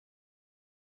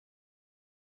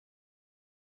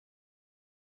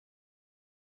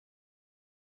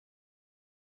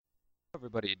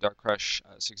everybody, Dark Crush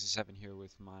 67 here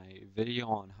with my video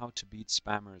on how to beat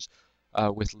spammers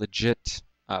with legit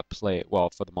play,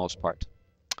 well, for the most part.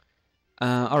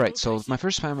 Alright, so my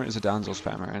first spammer is a Danzo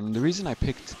spammer, and the reason I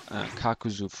picked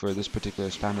Kakuzu for this particular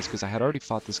spam is because I had already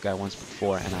fought this guy once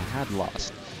before and I had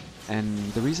lost. And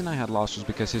the reason I had lost was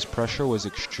because his pressure was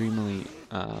extremely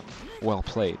well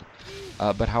played.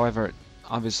 But however,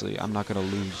 obviously I'm not going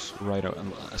to lose right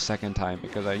a second time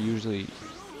because I usually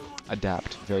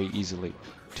adapt very easily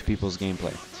to people's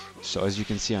gameplay. So as you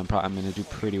can see, I'm going to do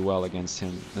pretty well against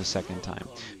him the second time.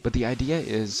 But the idea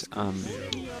is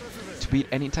to beat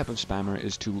any type of spammer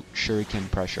is to shuriken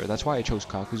pressure. That's why I chose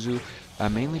Kakuzu,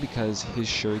 mainly because his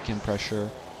shuriken pressure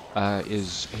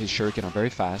his shuriken are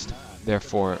very fast.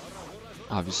 Therefore,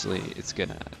 obviously,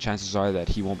 chances are that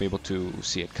he won't be able to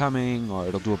see it coming, or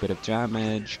it'll do a bit of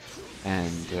damage,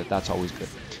 and that's always good.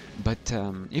 But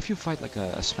if you fight like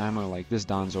a spammer like this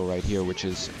Danzo right here,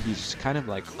 he's kind of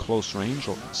like close range,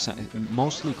 or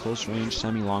mostly close range,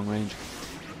 semi-long range,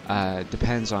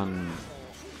 depends on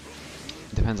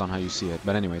how you see it.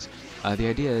 But anyways, the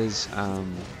idea is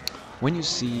when you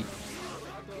see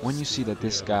that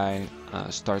this guy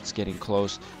starts getting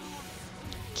close,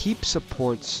 keep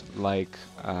supports like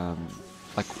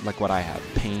what I have,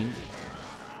 Pain,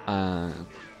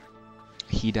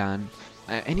 Hidan,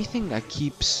 anything that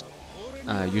keeps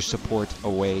your support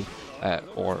away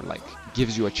or like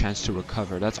gives you a chance to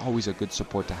recover. That's always a good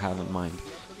support to have in mind.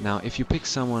 Now, if you pick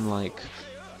someone like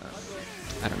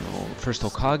I don't know, first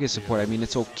Hokage support, I mean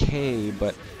it's okay,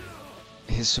 but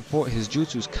his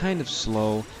jutsu is kind of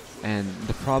slow, and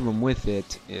the problem with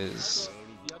it is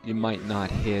you might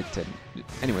not hit. And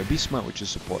anyway, be smart with your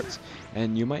supports,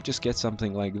 and you might just get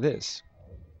something like this.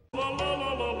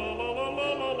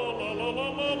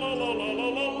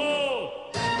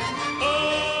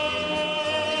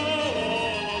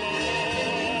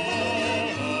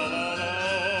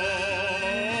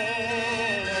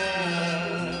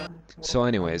 So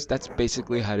anyways, that's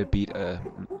basically how to beat a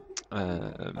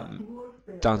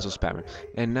Danzo spammer.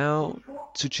 And now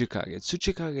Tsuchikage.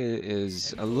 Tsuchikage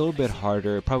is a little bit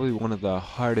harder, probably one of the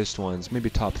hardest ones, maybe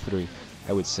top 3,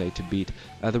 I would say, to beat.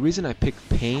 The reason I picked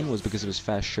Pain was because of his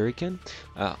fast shuriken.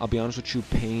 I'll be honest with you,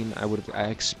 Pain, I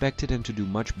expected him to do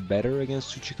much better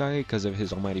against Tsuchikage because of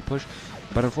his almighty push,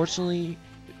 but unfortunately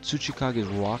Tsuchikage's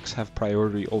rocks have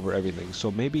priority over everything,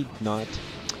 so maybe not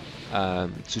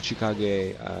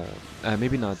Tsuchikage,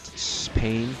 maybe not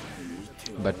Pain,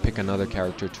 but pick another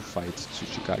character to fight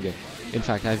Tsuchikage. In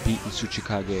fact, I've beaten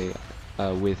Tsuchikage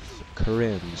with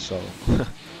Karim, so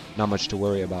not much to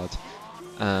worry about.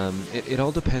 It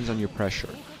all depends on your pressure,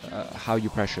 how you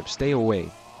pressure. Stay away.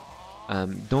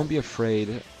 Don't be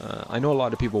afraid. I know a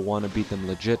lot of people want to beat them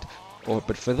legit,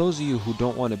 but for those of you who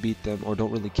don't want to beat them or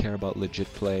don't really care about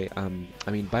legit play,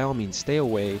 I mean, by all means, stay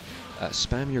away.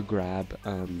 Spam your grab.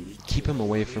 Keep him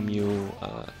away from you.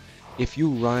 If you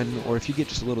run or if you get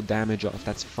just a little damage off,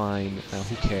 that's fine.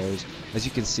 Who cares? As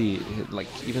you can see, like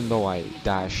even though I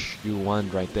dash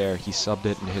U1 right there, he subbed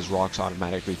it and his rocks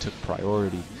automatically took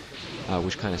priority,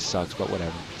 which kind of sucks, but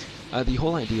whatever. The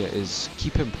whole idea is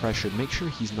keep him pressured. Make sure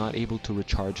he's not able to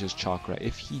recharge his chakra.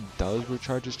 If he does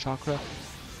recharge his chakra,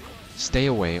 stay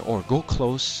away or go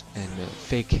close and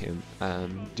fake him.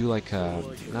 Do like a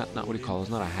not what he calls,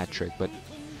 not a hat trick, but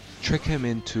trick him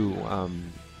into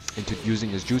using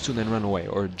his jutsu, then run away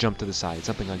or jump to the side,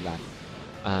 something like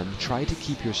that. Try to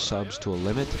keep your subs to a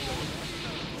limit.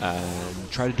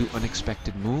 Try to do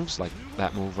unexpected moves like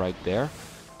that move right there.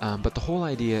 But the whole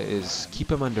idea is keep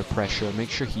him under pressure. Make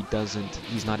sure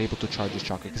he's not able to charge his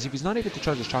chakra. Because if he's not able to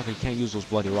charge his chakra, he can't use those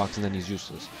bloody rocks, and then he's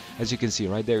useless. As you can see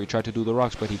right there, he tried to do the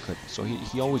rocks, but he couldn't. So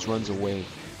he always runs away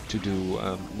to do.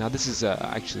 Now this is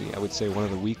actually, I would say, one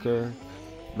of the weaker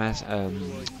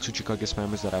Tsuchikage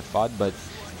spammers that I fought, but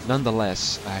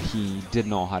nonetheless, he did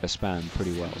know how to spam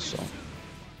pretty well. So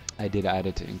I did add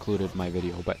it, included my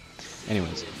video. But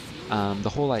anyways, the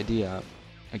whole idea,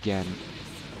 again,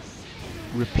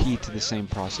 repeat the same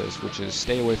process, which is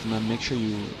stay away from him, make sure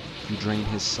you drain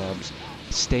his subs,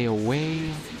 stay away,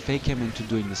 fake him into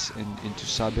doing this, into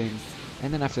subbing,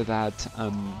 and then after that,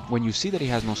 when you see that he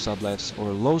has no sub lefts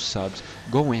or low subs,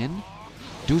 go in,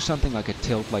 do something like a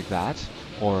tilt like that,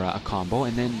 or a combo,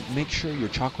 and then make sure your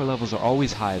chakra levels are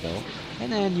always high though,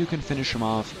 and then you can finish him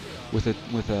off with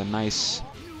a nice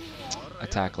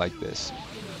attack like this.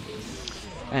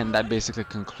 And that basically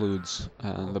concludes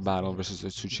the battle versus the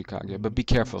Tsuchikage. But be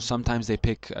careful. Sometimes they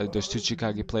pick, there's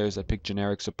Tsuchikage players that pick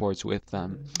generic supports with,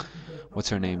 what's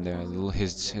her name there?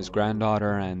 His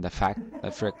granddaughter and the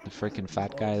frickin'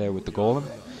 fat guy there with the golem.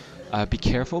 Be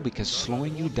careful because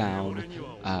slowing you down,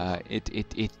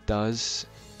 it does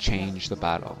change the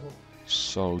battle.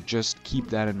 So just keep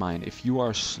that in mind. If you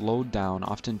are slowed down,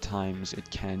 oftentimes it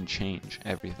can change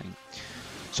everything.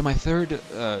 So my third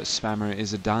spammer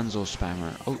is a Danzo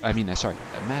spammer. Oh, I mean, sorry,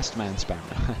 a Masked Man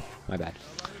spammer. My bad.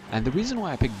 And the reason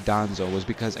why I picked Danzo was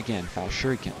because, again, fast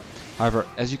shuriken. However,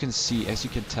 as you can see, as you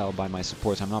can tell by my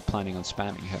supports, I'm not planning on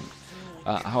spamming him.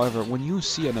 However, when you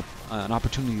see an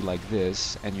opportunity like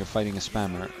this, and you're fighting a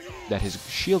spammer that his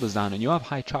shield is down and you have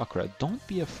high chakra, don't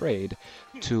be afraid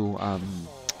to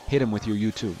hit him with your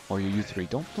U2 or your U3.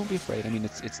 Don't be afraid. I mean,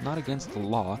 it's not against the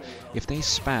law. If they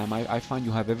spam, I find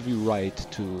you have every right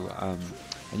to,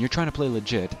 and you're trying to play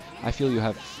legit, I feel you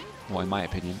have, well, in my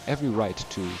opinion, every right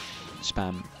to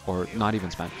spam, or not even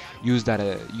spam, use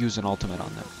an ultimate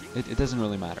on them. It doesn't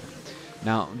really matter.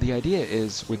 Now, the idea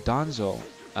is with Danzo,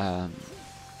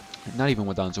 not even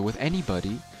with Danzo, with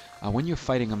anybody, when you're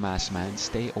fighting a masked man,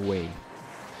 stay away.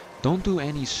 Don't do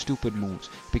any stupid moves,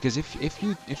 because if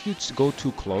you go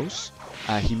too close,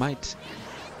 he might,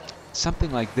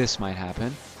 something like this might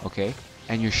happen, okay,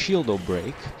 and your shield will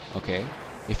break, okay,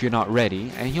 if you're not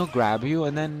ready, and he'll grab you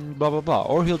and then blah blah blah,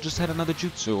 or he'll just hit another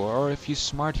jutsu, or if he's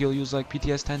smart, he'll use like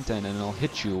PTS 1010 and it'll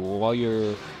hit you while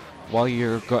your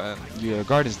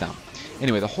guard is down.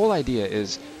 Anyway, the whole idea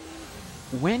is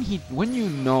when you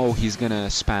know he's gonna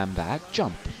spam that,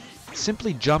 jump.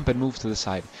 Simply jump and move to the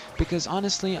side, because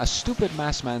honestly, a stupid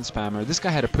masked man spammer. This guy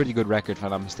had a pretty good record, if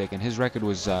I'm not mistaken. His record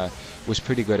was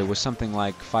pretty good. It was something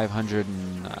like 500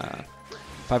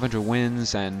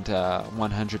 wins and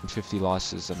 150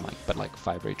 losses, and like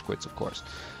 5 rage quits, of course.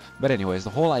 But anyways, the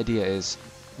whole idea is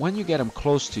when you get him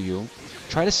close to you,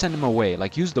 try to send him away.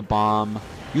 Like use a bomb,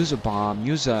 use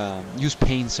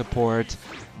pain support,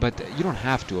 but you don't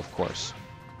have to, of course.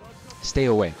 Stay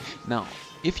away. Now,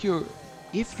 if you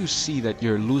see that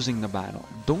you're losing the battle,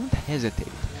 don't hesitate.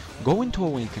 Go into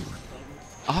Awakening.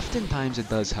 Oftentimes it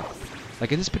does help.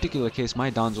 Like in this particular case,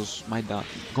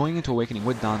 going into Awakening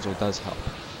with Danzo does help.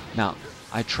 Now,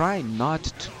 I try not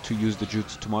to use the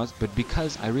jutsu too much, but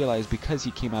because I realized because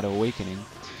he came out of Awakening,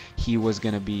 he was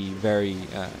going to be very,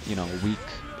 weak,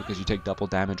 because you take double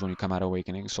damage when you come out of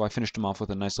Awakening. So I finished him off with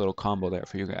a nice little combo there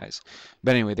for you guys.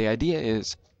 But anyway, the idea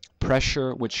is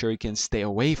pressure with shuriken, stay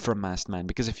away from Masked Man,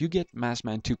 because if you get Masked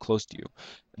Man too close to you,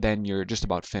 then you're just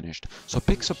about finished. So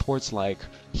pick supports like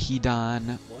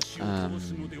Hidan,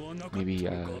 maybe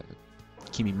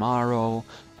Kimimaro,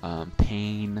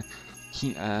 Pain,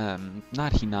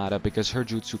 not Hinata, because her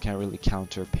jutsu can't really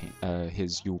counter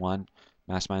his U1,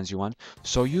 Masked Man's U1.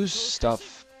 So use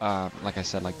stuff, like I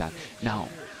said, like that. Now,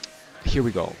 here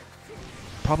we go.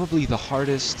 Probably the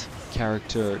hardest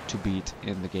character to beat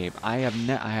in the game. I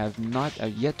have not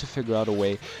yet to figure out a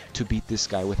way to beat this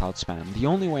guy without spam. The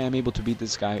only way I'm able to beat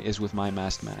this guy is with my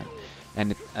Masked Man,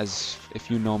 and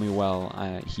if you know me well,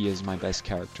 he is my best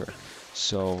character.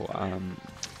 So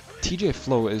TJ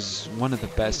Flo is one of the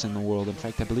best in the world. In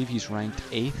fact, I believe he's ranked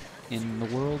 8th in the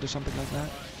world or something like that.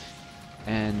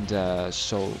 And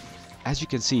so, as you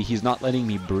can see, he's not letting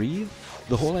me breathe.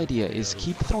 The whole idea is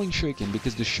keep throwing shuriken,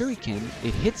 because the shuriken,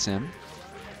 it hits him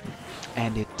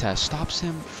and it stops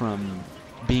him from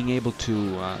being able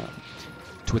to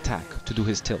attack, to do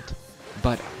his tilt.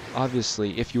 But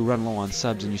obviously, if you run low on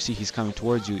subs and you see he's coming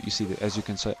towards you, you see that as you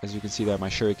can see there, my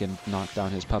shuriken knocked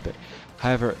down his puppet.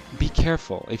 However, be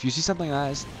careful. If you see something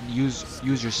like that, use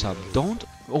your sub. Don't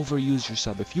overuse your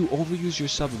sub. If you overuse your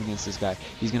sub against this guy,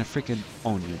 he's gonna freaking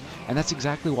own you. And that's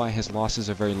exactly why his losses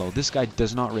are very low. This guy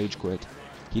does not rage quit.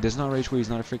 He does not rage quit. He's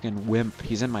not a freaking wimp.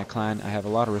 He's in my clan. I have a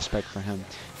lot of respect for him.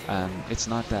 It's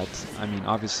not that, I mean,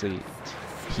 obviously,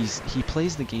 he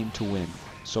plays the game to win.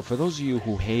 So for those of you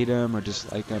who hate him or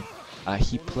dislike him,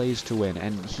 he plays to win,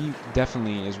 and he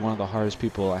definitely is one of the hardest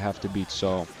people I have to beat.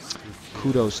 So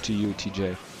kudos to you,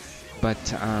 TJ.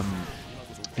 But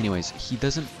anyways, he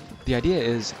doesn't. The idea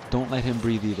is don't let him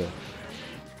breathe either.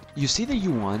 You see the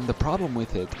U1. The problem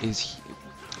with it is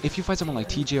if you fight someone like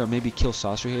TJ, or maybe Kill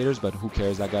Saucer Haters, but who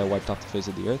cares? That guy wiped off the face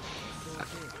of the earth.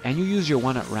 And you use your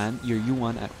U1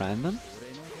 at random.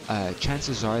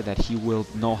 Chances are that he will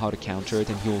know how to counter it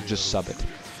and he will just sub it.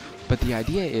 But the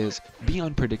idea is be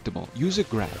unpredictable. Use a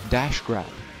grab, dash grab.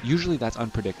 Usually that's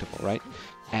unpredictable, right?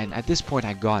 And at this point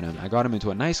I got him. I got him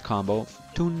into a nice combo.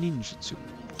 To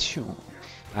ninjutsu.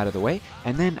 Out of the way.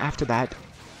 And then after that,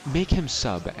 make him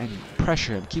sub and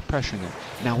pressure him. Keep pressuring him.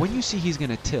 Now when you see he's going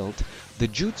to tilt, the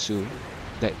jutsu,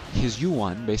 that his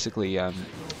U1, basically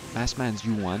Masked Man's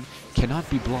U1, cannot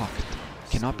be blocked.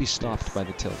 Cannot be stopped by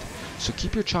the tilt. So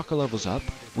keep your chakra levels up.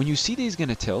 When you see that he's going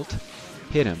to tilt,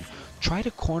 hit him. try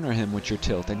to corner him with your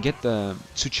tilt and get the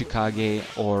Tsuchikage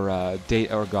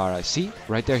or Gara. See,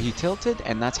 right there he tilted,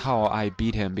 and that's how I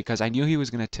beat him, because I knew he was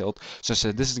gonna tilt. So I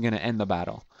said this is gonna end the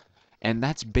battle, and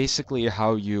that's basically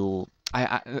how you.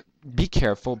 Be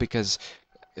careful, because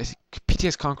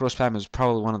PTS Conqueror spam is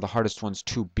probably one of the hardest ones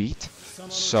to beat.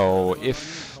 So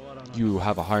if you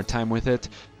have a hard time with it,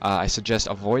 I suggest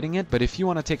avoiding it. But if you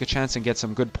want to take a chance and get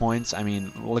some good points, I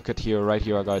mean, look at here, right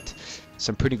here, I got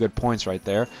some pretty good points right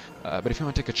there. But if you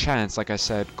want to take a chance, like I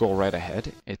said, go right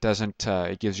ahead. It doesn't,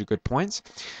 it gives you good points.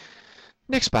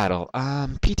 Next battle,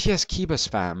 PTS Kiba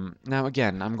spam. Now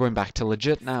again, I'm going back to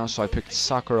legit now, so I picked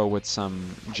Sakura with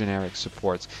some generic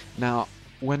supports. Now,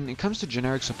 when it comes to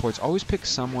generic supports, always pick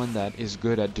someone that is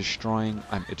good at destroying.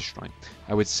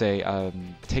 I would say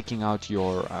taking out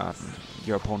your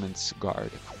opponent's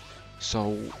guard.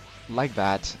 So like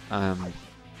that,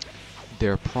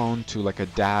 they're prone to like a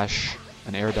dash,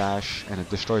 an air dash, and it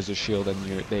destroys the shield, and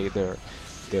they're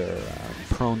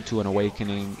prone to an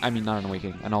awakening. I mean, not an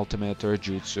awakening, an ultimate or a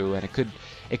jutsu, and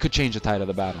it could change the tide of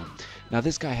the battle. Now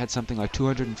this guy had something like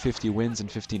 250 wins and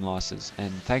 15 losses,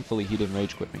 and thankfully he didn't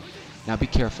rage quit me. Now be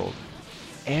careful.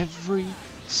 Every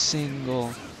single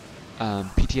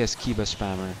PTS Kiba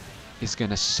spammer is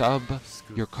gonna sub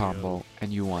your combo,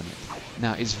 and you won it.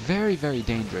 Now it's very, very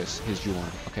dangerous, his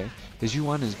U1, okay? His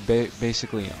U1 is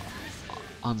basically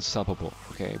unsubbable,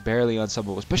 okay? Barely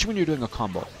unsubbable, especially when you're doing a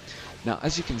combo. Now,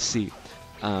 as you can see,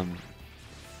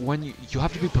 when you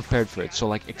have to be prepared for it, so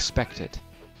like expect it.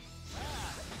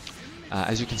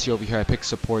 As you can see over here, I picked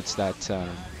supports that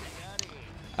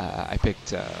I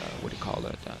picked what do you call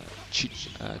it?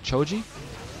 Choji,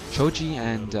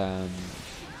 and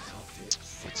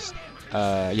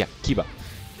yeah, Kiba.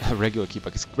 Regular Kiba,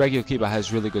 because regular Kiba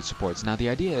has really good supports. Now the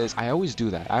idea is, I always do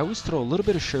that. I always throw a little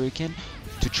bit of Shuriken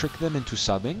to trick them into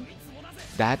subbing.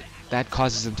 That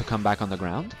causes them to come back on the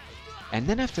ground. And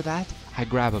then after that, I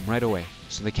grab them right away,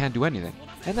 so they can't do anything.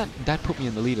 And that put me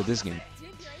in the lead of this game.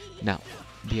 Now,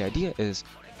 the idea is,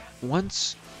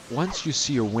 once you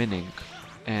see you're winning,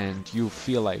 and you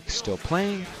feel like still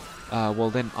playing, well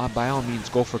then by all means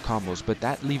go for combos, but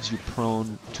that leaves you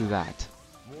prone to that.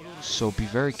 So be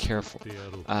very careful.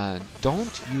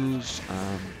 Don't use,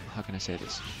 how can I say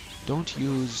this? Don't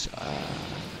use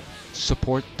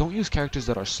support, don't use characters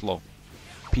that are slow.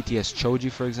 PTS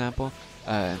Choji, for example.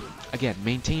 Again,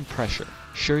 maintain pressure.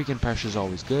 Shuriken pressure is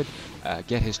always good.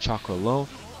 Get his chakra low.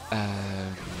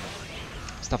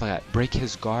 Stuff like that. Break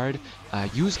his guard.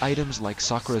 Use items like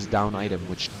Sakura's down item,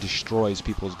 which destroys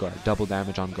people's guard. Double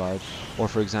damage on guard. Or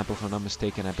for example, if I'm not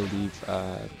mistaken, I believe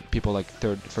people like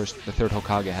the third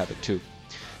Hokage have it too.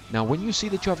 Now, when you see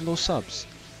that you have low subs,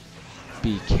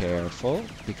 be careful,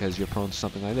 because you're prone to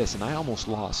something like this. And I almost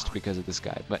lost because of this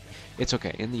guy, but it's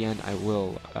okay. In the end, I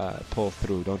will pull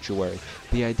through, don't you worry.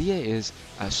 The idea is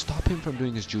stop him from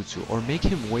doing his jutsu, or make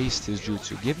him waste his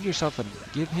jutsu. Give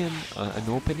him an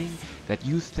opening that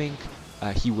you think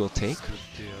he will take,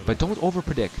 but don't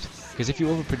overpredict, because if you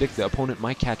overpredict, the opponent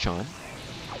might catch on,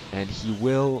 and he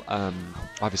will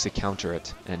obviously counter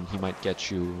it, and he might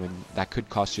get you, and that could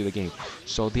cost you the game.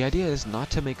 So the idea is not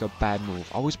to make a bad move.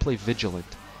 Always play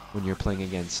vigilant when you're playing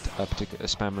against particular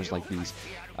spammers like these.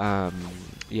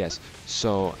 Yes,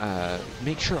 so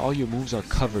make sure all your moves are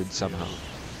covered somehow.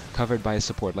 Covered by a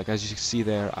support. Like as you see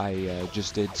there, I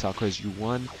just did Sakura's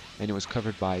U1, and it was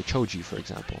covered by Choji, for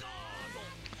example.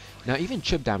 Now even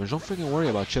chip damage, don't freaking worry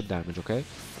about chip damage, okay?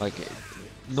 Like,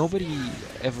 nobody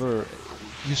ever...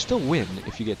 You still win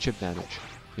if you get chip damage,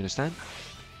 you understand?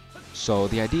 So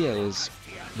the idea is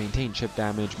maintain chip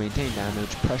damage, maintain damage,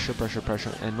 pressure, pressure,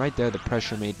 pressure, and right there the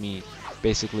pressure made me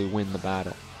basically win the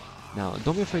battle. Now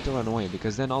don't be afraid to run away,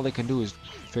 because then all they can do is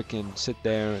freaking sit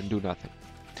there and do nothing.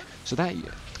 So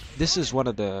this is one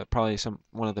of the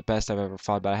one of the best I've ever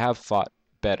fought, but I have fought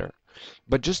better.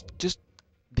 But just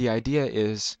the idea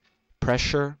is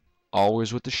pressure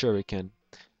always with the Shuriken.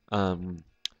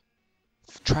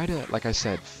 Try to, like I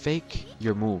said, fake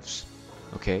your moves,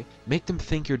 okay? Make them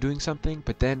think you're doing something,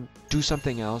 but then do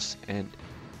something else, and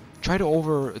try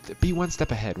to be one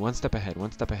step ahead, one step ahead,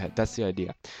 one step ahead. That's the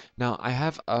idea. Now, I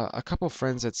have a couple of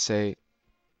friends that say,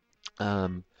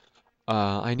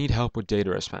 I need help with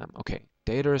data spam. Okay,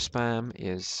 data spam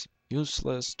is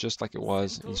useless, just like it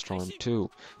was in Storm 2.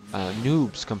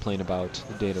 Noobs complain about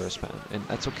data spam, and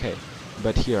that's okay.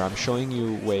 But here, I'm showing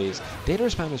you ways. Data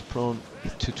spam is prone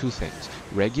to two things.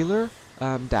 Regular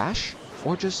dash,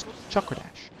 or just chakra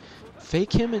dash.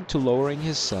 Fake him into lowering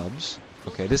his subs.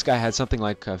 Okay, this guy had something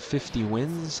like 50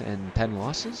 wins and 10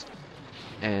 losses.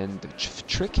 And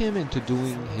trick him into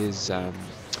doing his,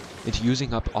 into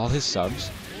using up all his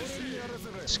subs.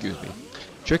 Excuse me.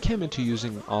 trick him into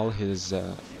using all his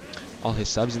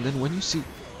subs, and then when you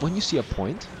see a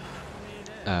point,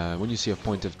 when you see a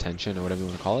point of tension or whatever you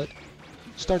want to call it,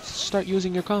 start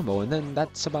using your combo, and then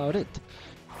that's about it.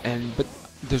 But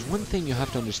there's one thing you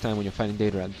have to understand when you're fighting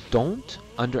Data. Don't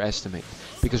underestimate,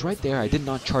 because right there I did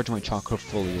not charge my chakra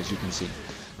fully, as you can see.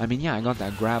 I mean, yeah, I got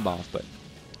that grab off, but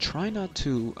try not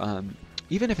to,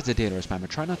 even if it's a Data spammer,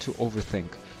 try not to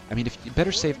overthink. I mean,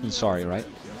 better safe than sorry, right?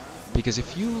 Because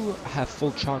if you have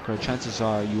full chakra, chances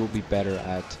are you will be better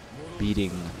at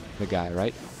beating the guy,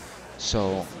 right?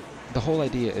 So the whole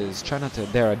idea is try not to.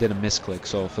 There, I did a misclick.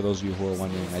 So for those of you who are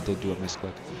wondering, I did do a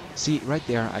misclick. See, right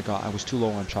there, I was too low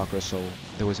on chakra, so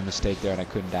there was a mistake there, and I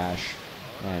couldn't dash,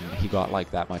 and he got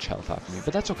like that much health off of me.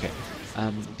 But that's okay.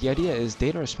 The idea is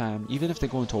Data spam. Even if they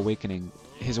go into awakening,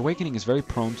 his awakening is very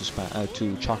prone to spam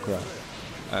to chakra.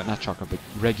 Not chakra, but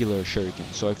regular shuriken.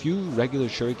 So if you regular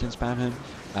shuriken spam him,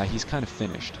 he's kind of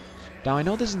finished. Now, I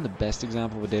know this isn't the best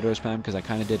example of a Data spam because I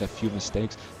kind of did a few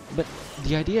mistakes, but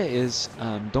the idea is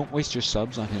don't waste your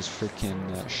subs on his freaking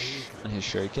on his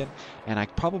shuriken, and I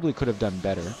probably could have done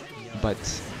better, but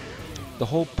the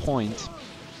whole point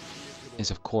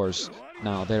is, of course,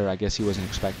 now there I guess he wasn't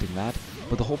expecting that,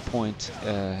 but the whole point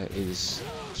is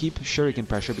keep shuriken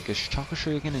pressure, because chakra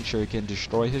shuriken and shuriken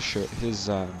destroy his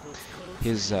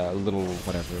little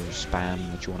whatever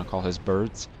spam that you want to call his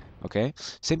birds. Okay,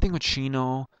 same thing with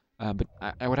Shino. But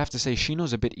I would have to say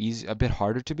Shino's a bit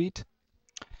harder to beat,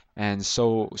 and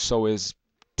so is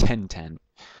 10-10.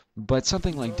 But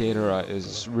something like Datara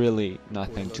is really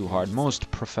nothing too hard. Most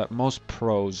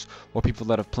pros or people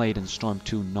that have played in Storm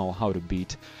 2 know how to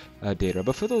beat Datara.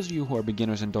 But for those of you who are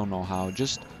beginners and don't know how,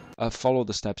 just follow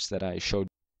the steps that I showed.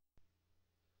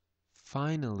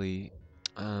 Finally,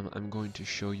 I'm going to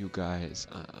show you guys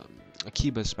a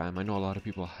Kiba spam. I know a lot of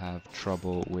people have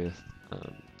trouble with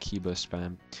Kiba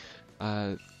spam.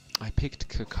 I picked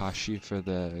Kakashi for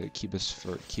the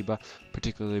Kiba,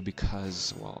 particularly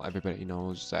because, well, everybody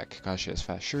knows that Kakashi has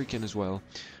fast shuriken as well,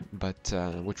 but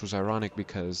which was ironic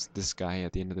because this guy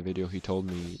at the end of the video, he told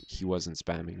me he wasn't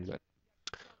spamming, but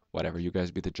whatever, you guys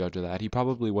be the judge of that. He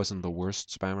probably wasn't the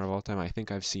worst spammer of all time. I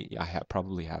think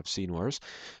probably have seen worse.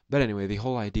 But anyway, the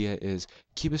whole idea is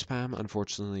Kiba spam,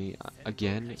 unfortunately,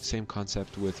 again, same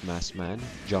concept with Masked Man,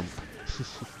 jump,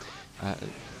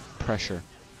 pressure.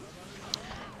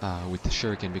 With the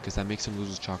shuriken, because that makes him lose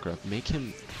his chakra. Make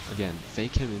him, again,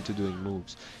 fake him into doing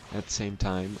moves. At the same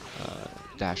time,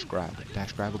 dash grab.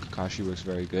 Dash grab with Kakashi works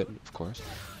very good, of course.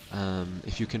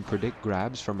 If you can predict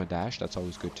grabs from a dash, that's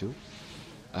always good too.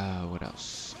 What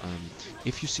else?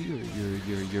 If you see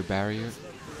your barrier,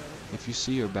 if you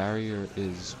see your barrier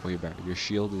is, or your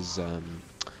shield is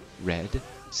red,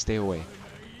 stay away.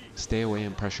 Stay away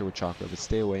and pressure with chakra, but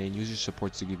stay away and use your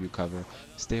supports to give you cover.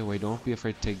 Stay away, don't be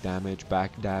afraid to take damage,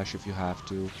 back dash if you have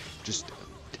to. Just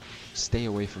stay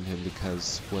away from him,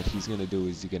 because what he's gonna do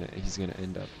is he's gonna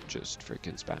end up just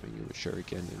freaking spamming you with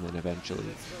shuriken, and then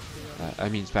eventually,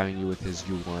 spamming you with his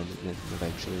U1, and then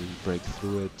eventually break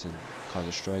through it and cause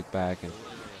a strike back and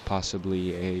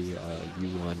possibly a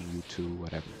U1, U2,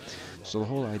 whatever. So the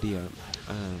whole idea,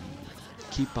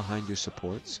 keep behind your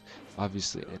supports.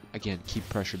 Obviously, again, keep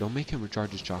pressure. Don't make him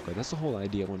recharge his chakra. That's the whole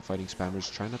idea when fighting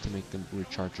spammers. Try not to make them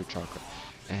recharge your chakra.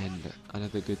 And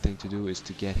another good thing to do is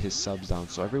to get his subs down.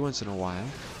 So every once in a while,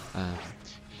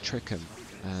 trick him.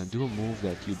 Do a move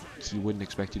that he wouldn't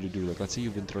expect you to do. Like, let's say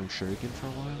you've been throwing shuriken for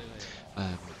a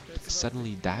while.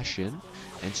 Suddenly dash in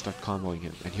and start comboing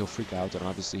him. And he'll freak out, and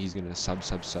obviously he's going to sub,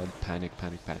 panic.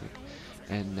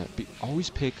 And always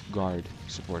pick guard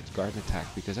support, guard and attack,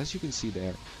 because as you can see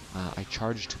there, I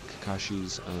charged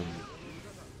Kakashi's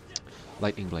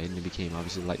lightning blade, and it became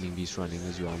obviously lightning beast running,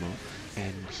 as you all know.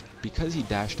 And because he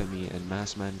dashed at me and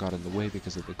Masked Man got in the way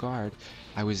because of the guard,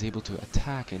 I was able to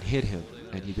attack and hit him,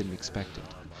 and he didn't expect it.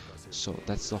 So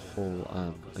that's the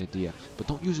whole idea. But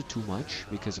don't use it too much,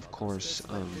 because of course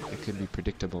it can be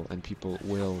predictable and people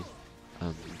will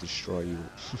destroy you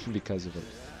because of it.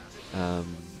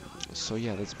 So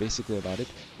yeah, that's basically about it.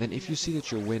 Then if you see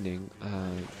that you're winning,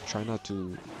 try not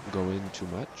to go in too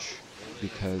much,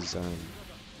 because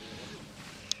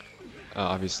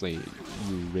obviously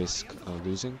you risk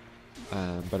losing.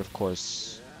 But of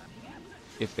course,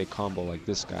 if they combo like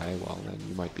this guy, well, then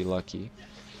you might be lucky.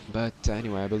 But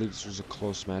anyway, I believe this was a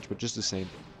close match, but just the same.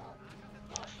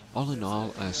 All in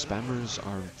all, spammers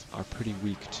are pretty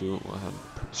weak to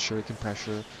shuriken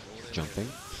pressure, jumping,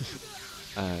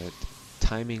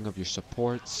 timing of your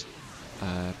supports,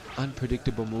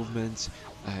 unpredictable movements.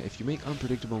 If you make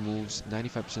unpredictable moves,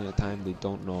 95% of the time they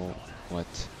don't know what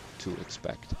to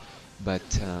expect. But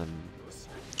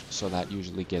so that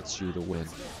usually gets you the win.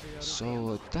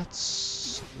 So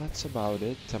that's about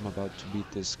it. I'm about to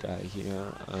beat this guy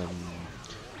here.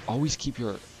 Always keep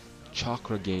your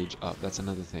chakra gauge up. That's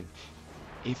another thing.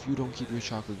 If you don't keep your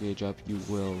chakra gauge up, you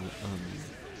will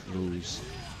lose.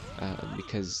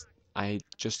 Because I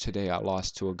just today I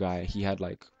lost to a guy. He had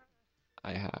like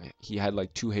he had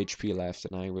like 2 HP left,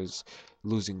 and I was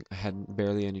losing. I had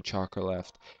barely any chakra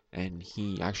left, and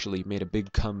he actually made a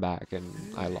big comeback, and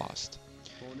I lost.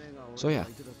 So yeah,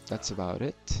 that's about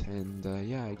it. And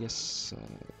yeah, I guess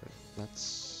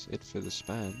that's it for the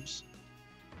spams.